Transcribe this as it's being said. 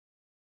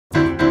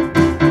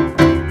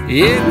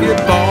If you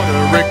bought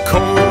a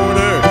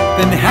recorder,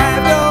 then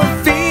have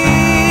no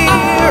fear.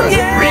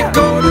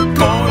 Recorder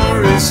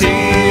Corner is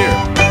here.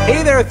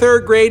 Hey there,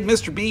 third grade,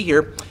 Mr. B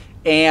here.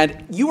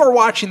 And you are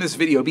watching this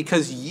video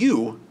because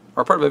you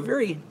are part of a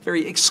very,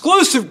 very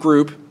exclusive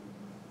group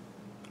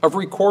of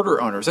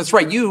recorder owners. That's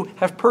right, you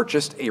have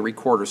purchased a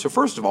recorder. So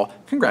first of all,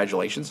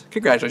 congratulations.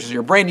 Congratulations on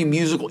your brand new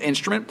musical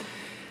instrument.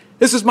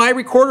 This is my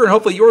recorder, and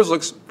hopefully yours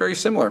looks very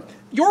similar.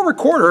 Your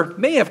recorder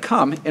may have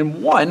come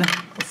in one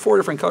of 4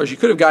 different colors. You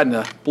could have gotten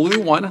a blue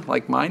one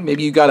like mine.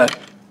 Maybe you got a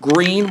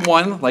green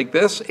one like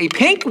this, a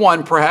pink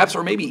one perhaps,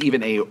 or maybe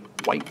even a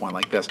white one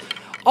like this.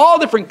 All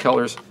different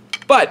colors,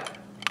 but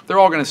they're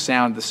all going to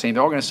sound the same.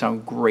 They're all going to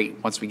sound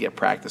great once we get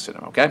practice in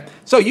them, okay?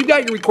 So you've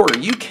got your recorder.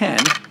 You can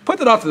put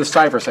that off to the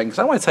side for a second because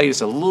I want to tell you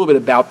just a little bit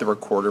about the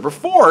recorder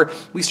before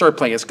we start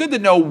playing. It's good to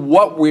know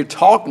what we're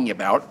talking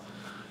about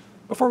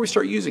before we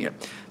start using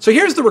it. So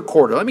here's the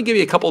recorder. Let me give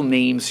you a couple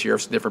names here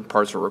of some different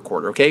parts of a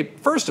recorder, okay?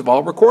 First of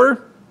all,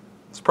 recorder,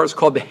 this part's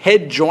called the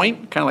head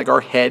joint, kind of like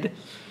our head.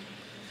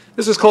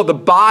 This is called the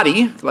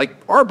body, like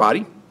our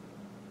body.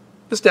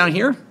 This down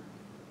here,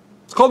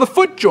 it's called the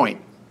foot joint.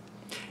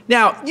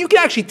 Now, you can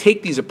actually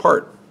take these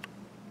apart.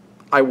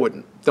 I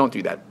wouldn't. Don't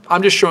do that.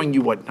 I'm just showing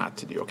you what not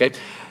to do, okay?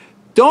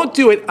 Don't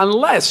do it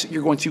unless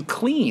you're going to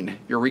clean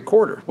your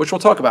recorder, which we'll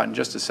talk about in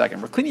just a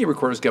second. We're cleaning your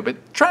recorder is good,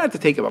 but try not to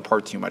take them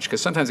apart too much because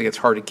sometimes it gets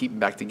hard to keep them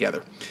back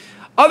together.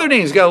 Other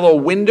names, you got a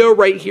little window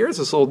right here. It's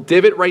this little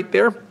divot right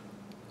there.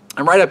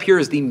 And right up here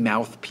is the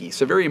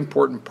mouthpiece, a very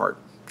important part,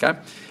 okay?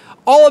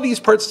 All of these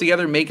parts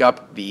together make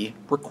up the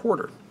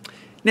recorder.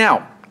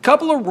 Now, a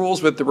couple of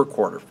rules with the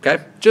recorder,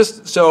 okay?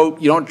 Just so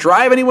you don't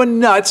drive anyone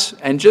nuts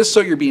and just so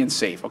you're being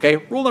safe, okay?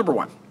 Rule number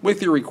 1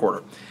 with your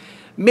recorder.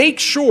 Make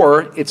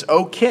sure it's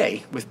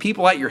okay with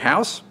people at your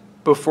house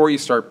before you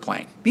start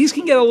playing. These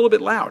can get a little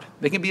bit loud.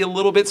 They can be a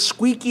little bit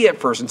squeaky at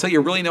first until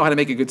you really know how to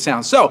make a good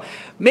sound. So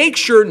make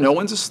sure no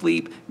one's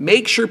asleep.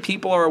 Make sure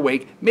people are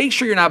awake. Make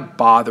sure you're not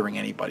bothering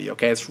anybody,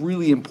 okay? It's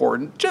really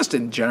important just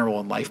in general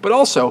in life, but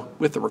also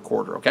with the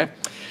recorder, okay?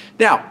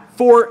 Now,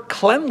 for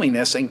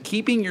cleanliness and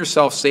keeping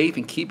yourself safe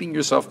and keeping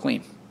yourself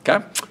clean,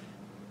 okay?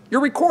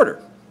 Your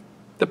recorder,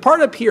 the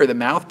part up here, the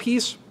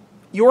mouthpiece,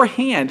 your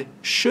hand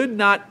should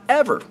not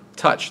ever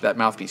touch that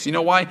mouthpiece. You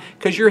know why?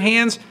 Because your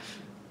hands,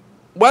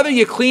 whether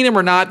you clean them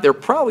or not, they're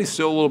probably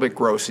still a little bit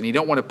gross and you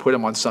don't want to put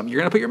them on something you're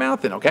going to put your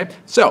mouth in, okay?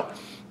 So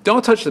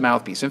don't touch the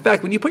mouthpiece. In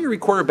fact, when you put your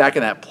recorder back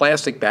in that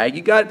plastic bag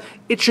you got,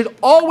 it should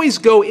always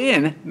go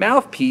in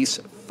mouthpiece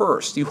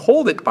first. You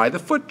hold it by the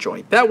foot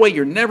joint. That way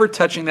you're never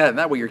touching that, and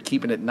that way you're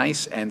keeping it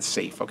nice and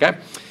safe, okay?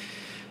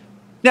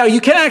 Now,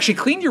 you can actually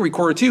clean your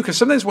recorder too, because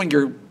sometimes when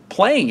you're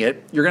playing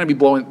it, you're going to be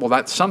blowing, well,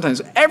 not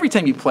sometimes, every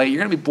time you play, you're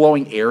going to be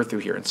blowing air through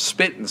here, and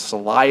spit and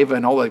saliva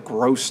and all that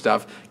gross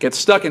stuff gets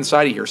stuck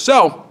inside of here.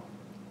 So,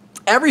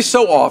 every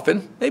so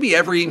often, maybe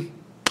every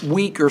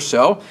week or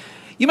so,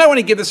 you might want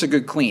to give this a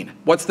good clean.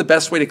 What's the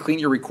best way to clean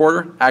your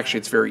recorder? Actually,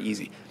 it's very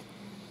easy.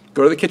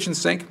 Go to the kitchen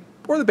sink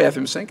or the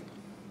bathroom sink,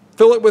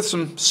 fill it with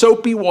some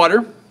soapy water.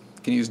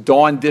 You can use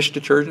Dawn dish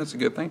detergent, it's a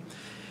good thing.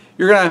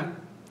 You're going to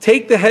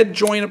take the head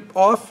joint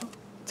off,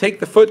 take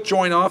the foot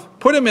joint off,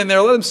 put them in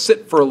there, let them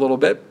sit for a little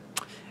bit,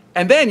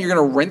 and then you're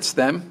going to rinse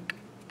them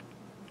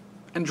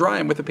and dry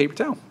them with a paper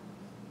towel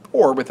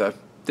or with a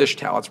dish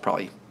towel. It's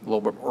probably a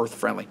little bit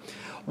earth-friendly.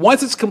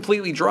 Once it's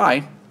completely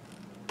dry,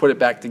 put it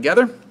back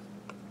together,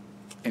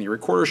 and your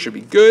recorder should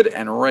be good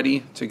and ready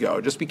to go.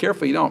 Just be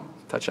careful you don't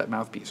touch that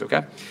mouthpiece,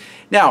 okay?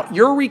 Now,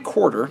 your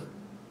recorder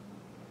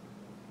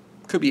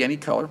could be any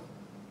color,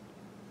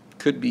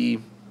 could be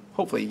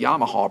hopefully a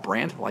Yamaha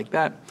brand like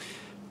that.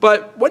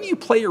 But when you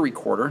play your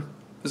recorder,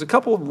 there's a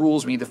couple of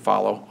rules we need to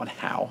follow on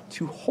how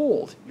to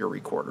hold your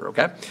recorder,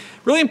 okay?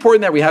 Really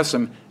important that we have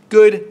some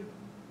good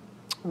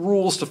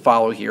rules to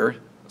follow here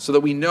so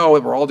that we know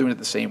that we're all doing it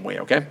the same way,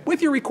 okay?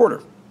 With your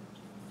recorder,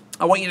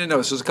 I want you to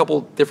notice there's a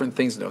couple different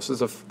things to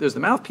notice. There's the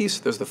mouthpiece,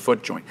 there's the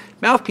foot joint.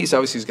 Mouthpiece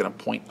obviously is going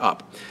to point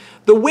up.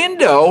 The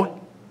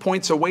window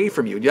points away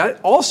from you.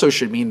 That also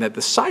should mean that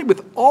the side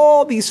with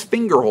all these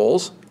finger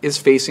holes is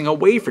facing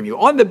away from you.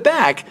 On the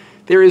back,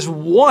 there is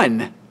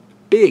one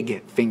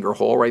big finger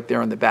hole right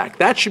there on the back.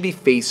 That should be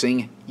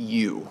facing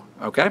you,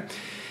 okay?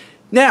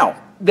 Now,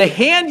 the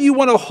hand you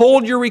want to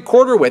hold your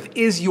recorder with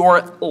is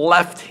your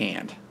left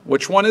hand.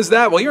 Which one is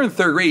that? Well, you're in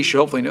third grade. You should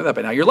hopefully know that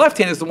by now. Your left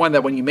hand is the one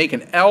that when you make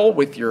an L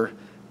with your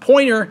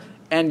pointer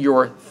and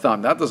your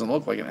thumb. That doesn't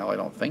look like an L, I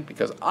don't think,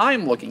 because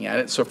I'm looking at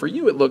it. So for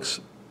you, it looks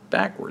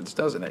backwards,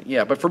 doesn't it?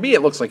 Yeah, but for me,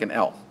 it looks like an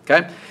L,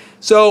 okay?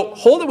 So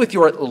hold it with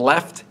your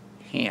left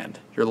hand.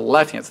 Your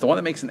left hand. It's the one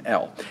that makes an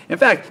L. In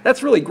fact,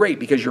 that's really great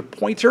because your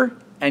pointer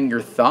and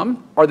your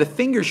thumb are the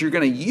fingers you're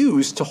going to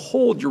use to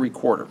hold your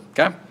recorder,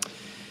 okay?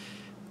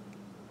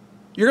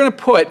 You're going to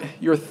put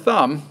your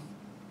thumb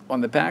on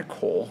the back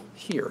hole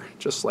here,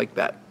 just like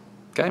that,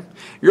 okay?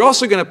 You're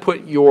also going to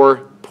put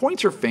your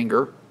pointer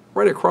finger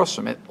right across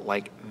from it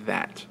like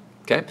that,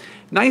 okay?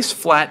 Nice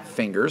flat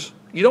fingers.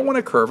 You don't want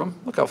to curve them.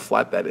 Look how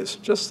flat that is,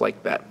 just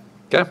like that,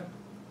 okay?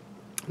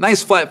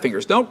 Nice flat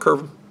fingers. Don't curve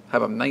them.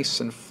 Have them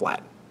nice and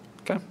flat,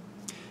 okay?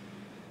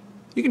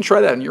 You can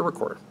try that on your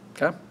recorder,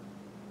 okay?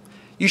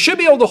 You should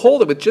be able to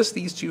hold it with just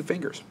these 2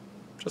 fingers,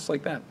 just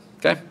like that,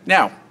 okay?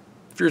 Now,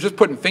 if you're just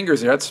putting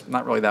fingers there, that's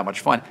not really that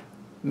much fun.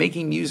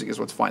 Making music is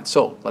what's fun.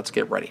 So let's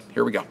get ready.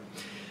 Here we go.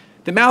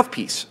 The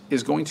mouthpiece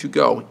is going to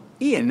go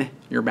in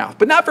your mouth,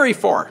 but not very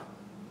far,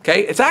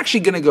 okay? It's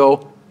actually going to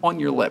go on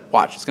your lip.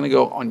 Watch, it's going to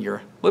go on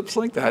your lips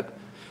like that.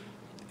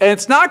 And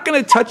it's not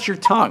going to touch your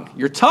tongue.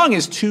 Your tongue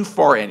is too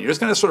far in. You're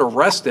just going to sort of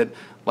rest it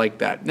like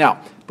that.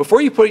 Now,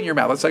 before you put it in your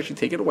mouth, let's actually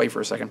take it away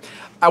for a second.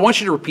 I want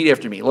you to repeat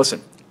after me.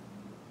 Listen.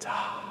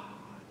 Da.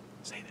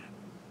 Say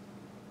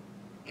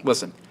that.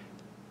 Listen.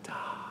 Da.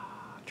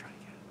 Try it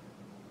again.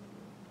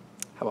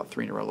 How about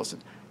 3 in a row?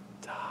 Listen.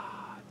 Da,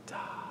 da,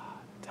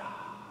 da.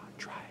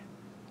 Try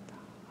it. Da,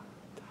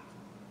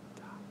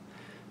 da, da.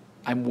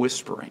 I'm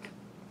whispering.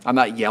 I'm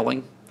not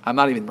yelling. I'm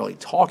not even really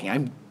talking.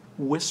 I'm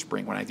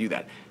whispering when I do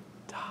that.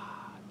 Da,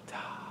 da,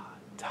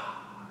 da.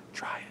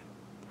 Try it.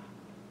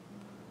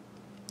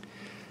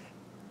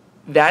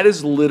 That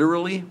is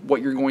literally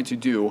what you're going to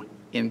do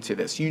into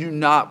this. You do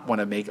not want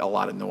to make a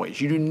lot of noise.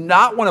 You do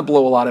not want to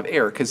blow a lot of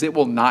air because it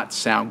will not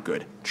sound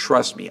good.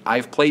 Trust me,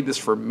 I've played this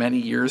for many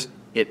years.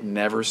 It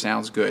never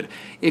sounds good.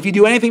 If you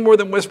do anything more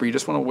than whisper, you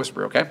just want to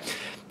whisper, okay?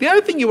 The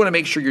other thing you want to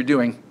make sure you're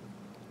doing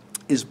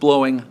is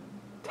blowing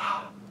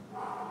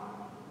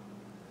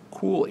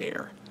cool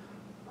air.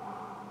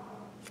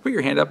 If you put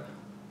your hand up,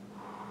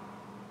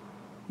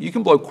 you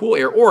can blow cool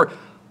air or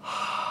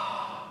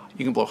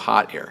you can blow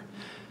hot air.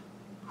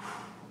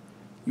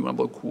 You want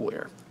to blow cool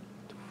air.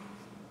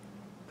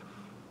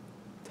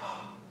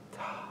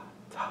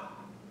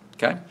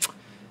 Okay?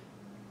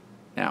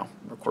 Now,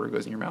 the recorder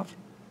goes in your mouth.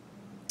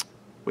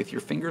 With your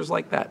fingers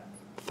like that.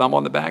 Thumb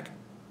on the back,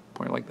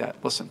 pointer like that.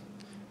 Listen.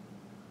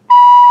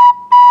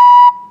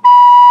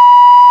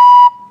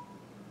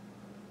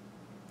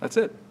 That's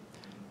it.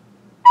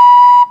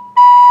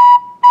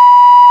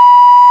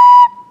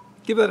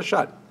 Give that a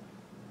shot.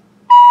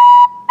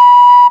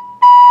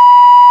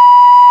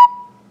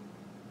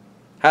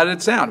 How did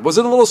it sound? Was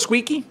it a little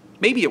squeaky?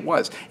 Maybe it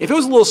was. If it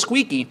was a little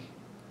squeaky,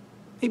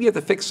 maybe you have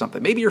to fix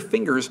something. Maybe your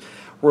fingers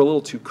were a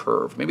little too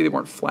curved. Maybe they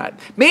weren't flat.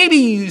 Maybe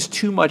you used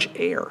too much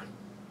air.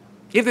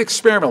 You have to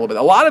experiment a little bit.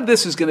 A lot of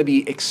this is going to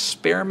be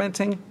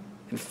experimenting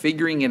and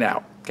figuring it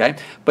out, okay?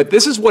 But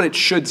this is what it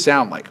should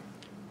sound like.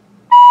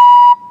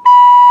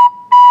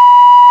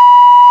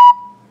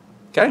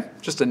 Okay?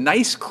 Just a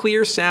nice,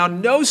 clear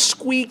sound, no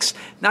squeaks,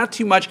 not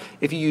too much.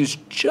 If you use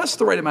just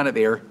the right amount of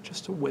air,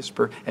 just a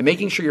whisper, and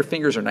making sure your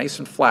fingers are nice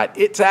and flat,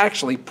 it's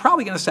actually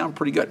probably going to sound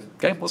pretty good.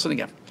 Okay? Listen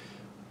again.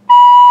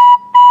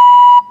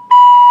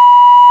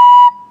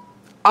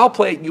 I'll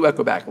play it, you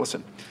echo back.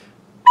 Listen.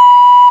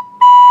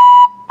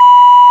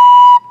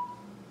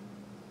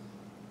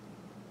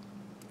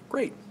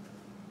 Great.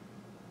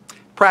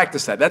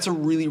 Practice that. That's a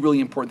really,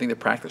 really important thing to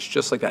practice,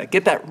 just like that.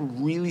 Get that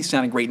really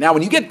sounding great. Now,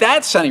 when you get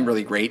that sounding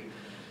really great,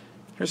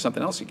 here's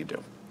something else you could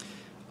do.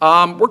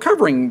 We're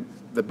covering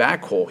the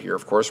back hole here,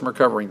 of course, and we're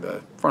covering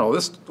the front hole.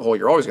 This hole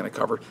you're always going to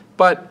cover.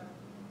 But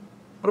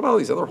what about all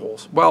these other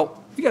holes?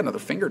 Well, you got another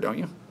finger, don't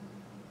you?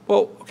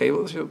 Well, okay,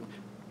 let's do.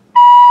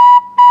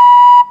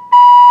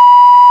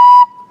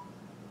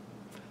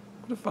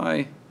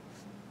 What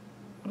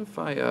if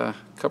I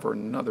cover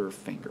another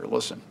finger?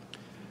 Listen.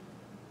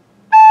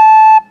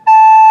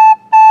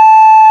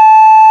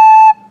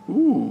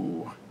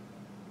 Ooh.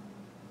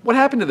 What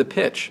happened to the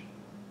pitch?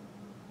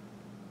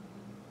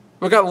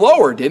 Well, it got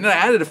lower, didn't it? I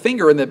added a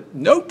finger and the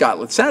note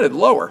it sounded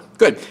lower.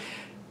 Good.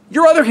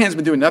 Your other hand's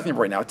been doing nothing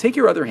right now. Take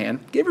your other hand,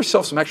 give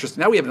yourself some extra.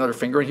 Now we have another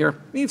finger in here.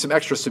 We need some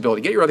extra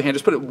stability. Get your other hand,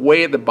 just put it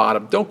way at the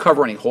bottom. Don't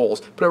cover any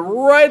holes. Put it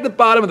right at the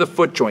bottom of the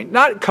foot joint.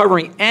 Not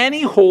covering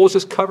any holes,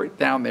 just cover it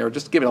down there.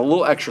 Just give it a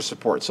little extra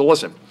support. So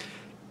listen.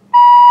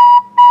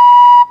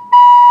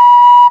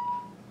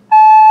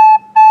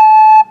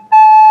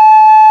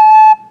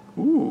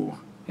 Ooh,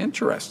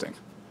 interesting.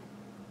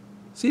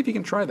 See if you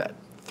can try that.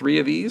 3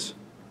 of these,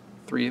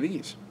 3 of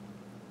these.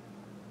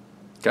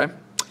 Okay?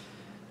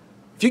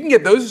 If you can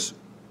get those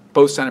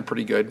both sounding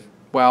pretty good,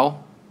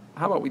 well,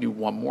 how about we do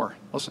one more?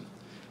 Listen.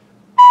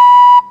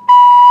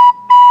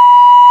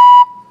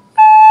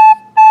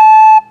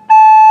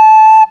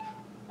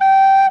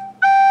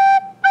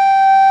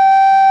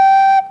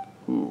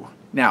 Ooh.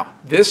 Now,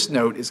 this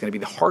note is going to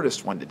be the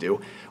hardest one to do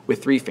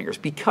with 3 fingers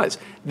because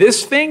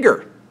this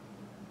finger,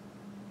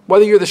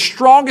 whether you're the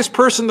strongest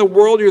person in the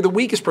world or you're the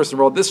weakest person in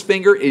the world, this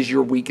finger is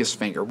your weakest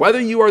finger. Whether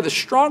you are the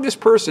strongest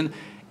person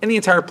in the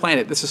entire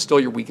planet, this is still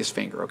your weakest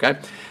finger, okay?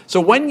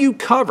 So when you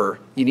cover,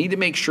 you need to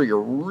make sure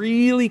you're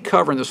really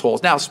covering those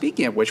holes. Now,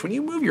 speaking of which, when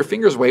you move your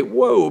fingers away,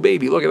 whoa,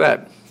 baby, look at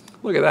that.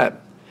 Look at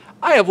that.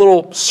 I have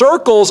little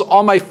circles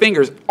on my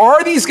fingers.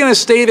 Are these going to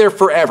stay there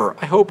forever?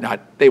 I hope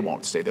not. They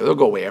won't stay there. They'll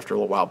go away after a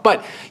little while.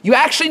 But you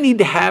actually need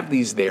to have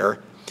these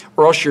there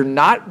or else you're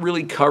not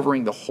really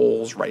covering the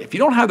holes right. If you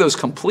don't have those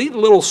complete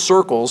little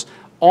circles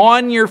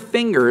on your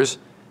fingers,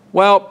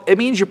 well, it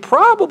means you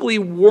probably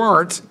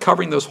weren't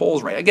covering those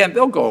holes right. Again,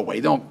 they'll go away.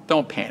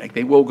 Don't panic.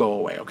 They will go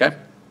away, okay?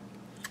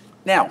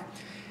 Now,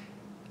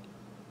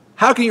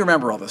 How can you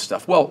remember all this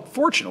stuff? Well,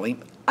 fortunately,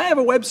 I have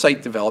a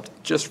website developed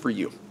just for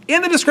you.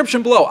 In the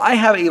description below, I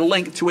have a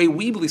link to a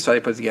Weebly site I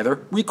put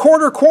together,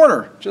 Recorder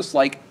Corner, just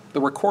like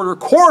the Recorder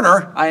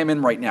Corner I am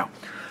in right now.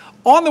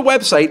 On the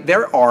website,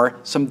 there are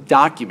some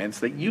documents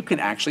that you can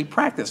actually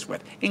practice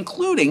with,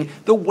 including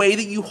the way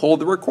that you hold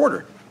the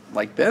recorder,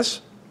 like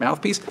this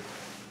mouthpiece.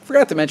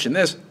 Forgot to mention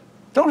this.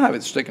 Don't have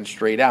it sticking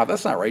straight out.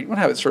 That's not right. You want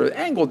to have it sort of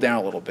angled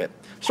down a little bit.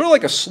 Sort of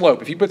like a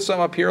slope. If you put some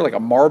up here like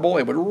a marble,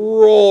 it would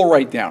roll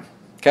right down,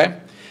 okay?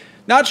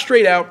 Not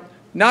straight out,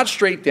 not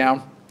straight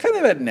down, kind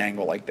of at an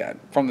angle like that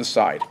from the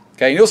side,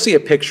 okay? And you'll see a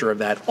picture of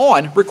that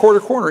on Recorder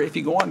Corner if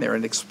you go on there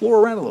and explore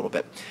around a little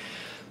bit.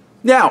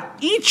 Now,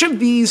 each of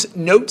these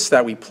notes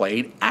that we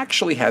played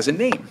actually has a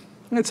name.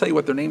 I'm going to tell you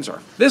what their names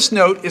are. This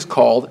note is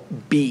called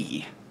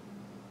B.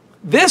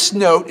 This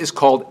note is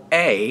called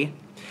A.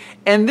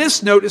 And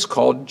this note is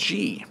called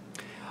G.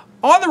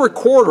 On the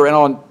recorder and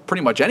on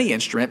pretty much any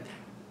instrument,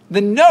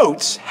 the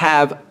notes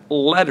have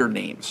letter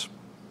names.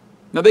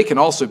 Now, they can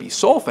also be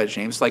solfege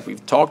names like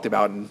we've talked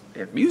about in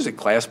music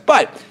class,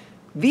 but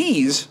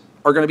these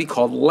are going to be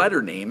called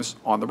letter names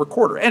on the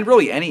recorder. And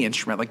really any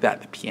instrument like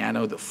that, the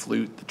piano, the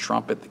flute, the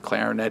trumpet, the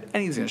clarinet,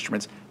 any of these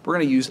instruments, we're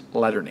going to use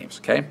letter names,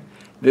 okay?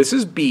 This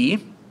is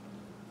B,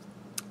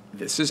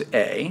 this is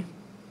A,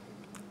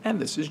 and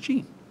this is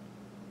G.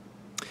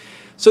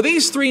 So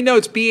these three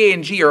notes, B, A,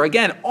 and G, are,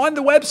 again, on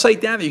the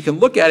website down there. You can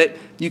look at it.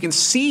 You can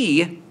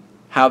see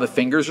how the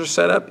fingers are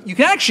set up. You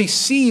can actually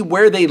see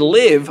where they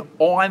live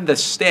on the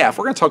staff.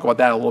 We're going to talk about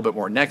that a little bit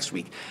more next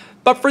week.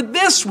 But for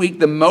this week,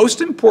 the most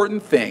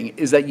important thing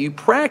is that you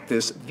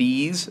practice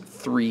these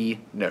three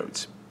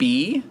notes,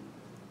 B,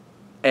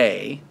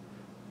 A,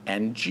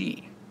 and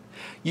G.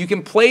 You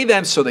can play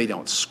them so they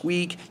don't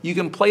squeak. You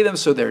can play them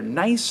so they're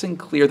nice and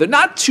clear. They're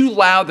not too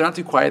loud. They're not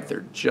too quiet.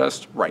 They're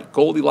just right.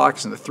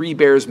 Goldilocks and the Three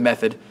Bears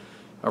method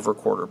of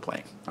recorder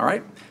playing. All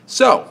right?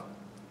 So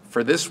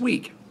for this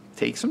week,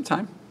 take some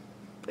time.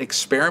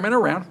 Experiment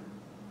around.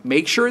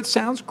 Make sure it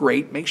sounds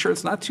great. Make sure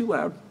it's not too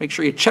loud. Make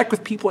sure you check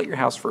with people at your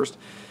house first.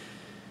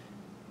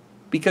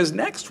 Because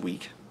next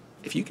week,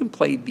 if you can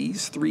play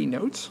these three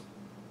notes,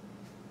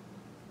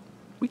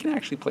 we can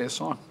actually play a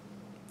song.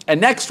 And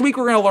next week,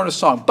 we're going to learn a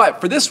song. But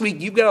for this week,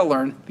 you've got to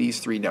learn these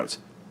three notes.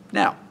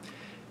 Now,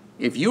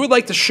 if you would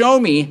like to show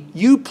me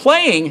you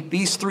playing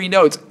these three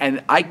notes,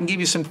 and I can give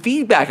you some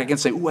feedback, I can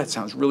say, ooh, that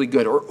sounds really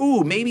good. Or,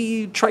 ooh, maybe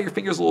you try your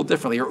fingers a little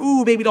differently. Or,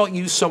 ooh, maybe don't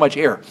use so much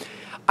air.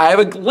 I have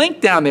a link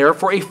down there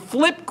for a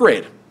flip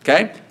grid,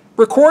 okay?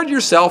 Record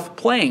yourself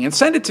playing and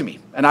send it to me.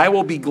 And I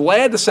will be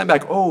glad to send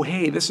back, oh,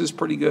 hey, this is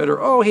pretty good. Or,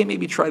 oh, hey,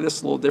 maybe try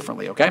this a little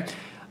differently, okay?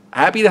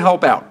 Happy to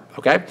help out,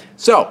 okay?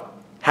 So,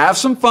 have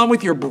some fun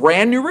with your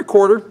brand new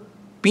recorder.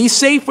 Be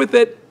safe with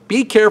it.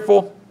 Be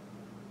careful.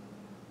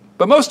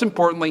 But most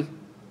importantly,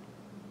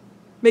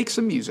 make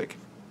some music.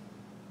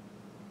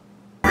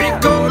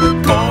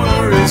 Recorder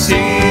Corner is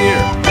here.